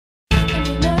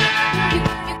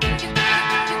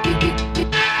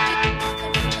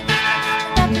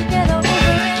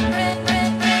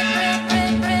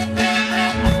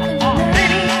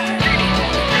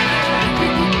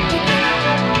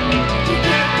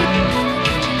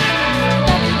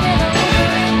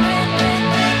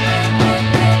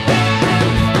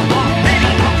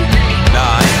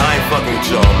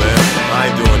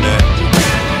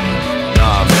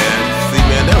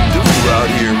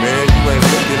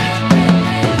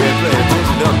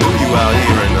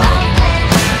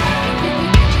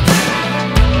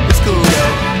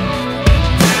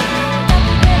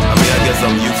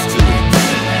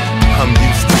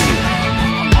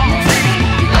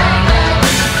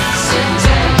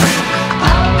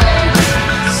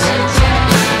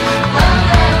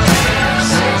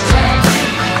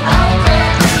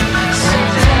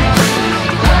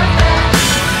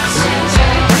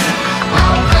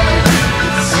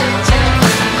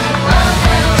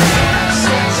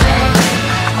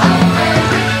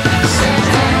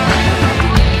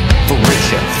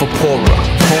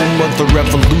the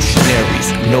revolutionaries,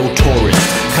 no tourists.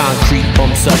 Concrete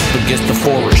bumps up against the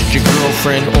forest. Your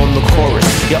girlfriend on the chorus,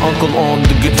 your uncle on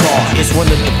the guitar. It's one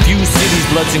of the few cities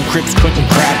Bloods and Crips couldn't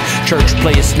crack. Church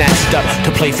players snatched up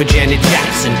to play for Janet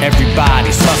Jackson.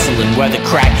 Everybody's hustling, whether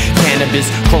crack, cannabis,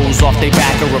 clothes off their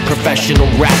back, or a professional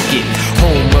racket.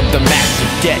 Home of the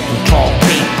massive debt and tall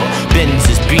paper.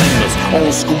 Benzes, Beamers,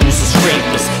 old schools and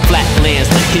scrapers. Flatlands,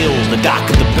 the hills, the dock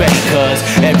of the bay. Cause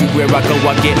everywhere I go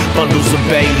I get bundles of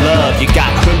bay love. You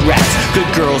got hood rats, good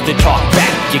girls that talk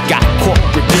back. You got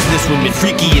corporate businesswomen,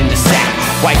 freaky in the sack.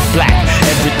 White, black,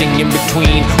 everything in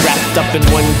between, wrapped up in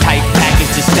one tight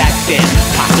package to stack in,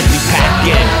 possibly pack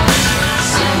in.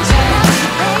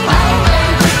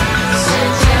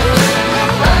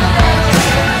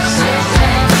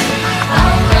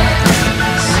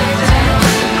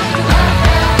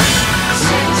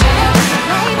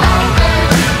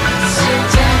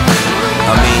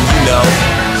 I mean, you know,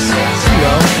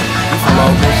 you from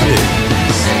Oakland shit.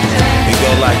 It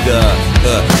go like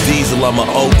Diesel, I'm an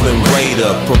Oakland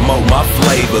Raider. Promote my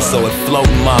flavor so it float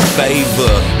in my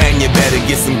favor. And you better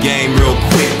get some game real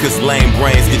quick, cause lame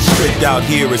brains get tricked out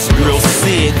here, it's real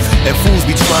sick. And fools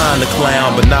be trying to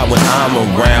clown, but not when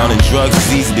I'm around. And drugs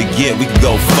is easy to get, we can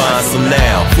go find some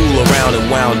now. Fool around and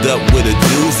wound up with a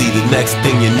doozy. The next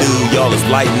thing you knew, y'all is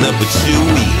lighting up a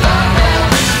chewy.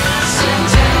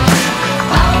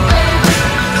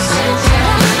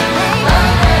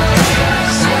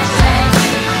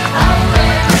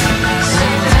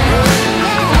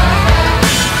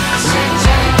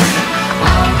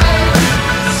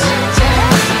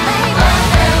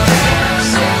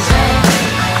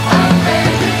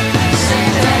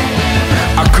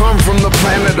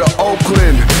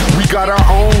 Oakland, we got our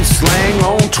own slang,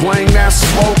 own twang that's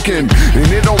spoken. And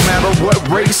it don't matter what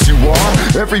race you are,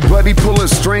 everybody pulling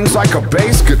strings like a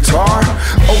bass guitar.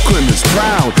 Oakland is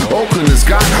proud, Oakland has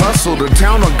got hustle. The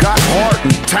town has got heart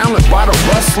and talent by the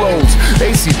busloads.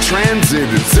 AC Transit,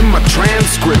 it's in my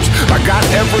transcripts. I got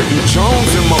Everett and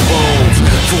Jones in my bones.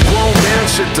 From grown man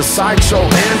shit to sideshow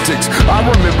antics, I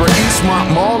remember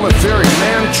Eastmont Mall and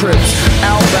Fairyland trips.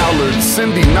 Al Ballard,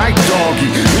 Cindy Night Doggy,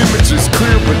 images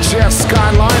clear but chest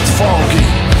skyline's foggy.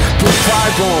 Put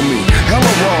 5 on me,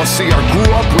 hella raw. See, I grew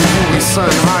up with Huey,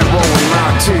 son, high roll and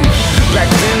Lateef. Back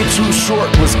then, Too Short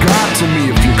was God to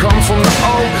me. If you come from the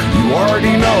O, you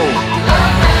already know.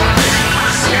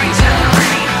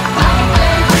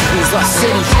 This is our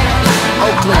city,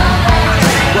 Oakland.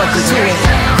 Welcome to it.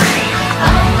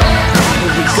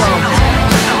 Here we go.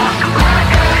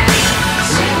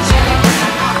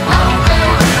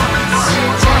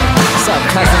 What's up,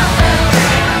 cousin?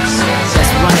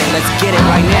 Let's run it, let's get it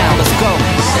right now.